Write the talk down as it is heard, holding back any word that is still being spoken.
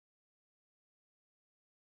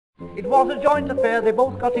It was a joint affair, they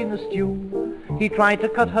both got in a stew. He tried to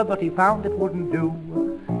cut her, but he found it wouldn't do.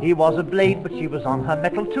 He was a blade, but she was on her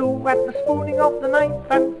mettle too, at the spooning of the knife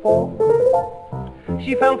and fork.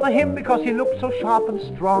 She fell for him because he looked so sharp and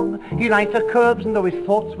strong. He liked her curves, and though his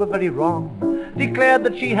thoughts were very wrong, declared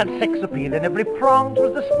that she had sex appeal in every prong.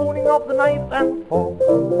 'Twas the spooning of the knife and fork.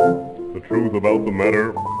 The truth about the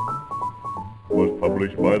matter was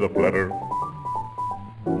published by the flatter.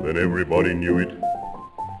 Then everybody knew it,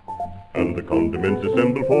 and the condiments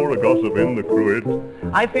assembled for a gossip in the cruet.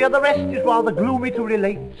 I fear the rest is rather gloomy to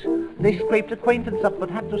relate. They scraped acquaintance up but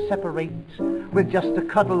had to separate, with just a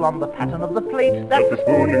cuddle on the pattern of the plate. That's the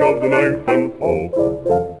spooning of the knife and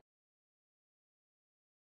fork.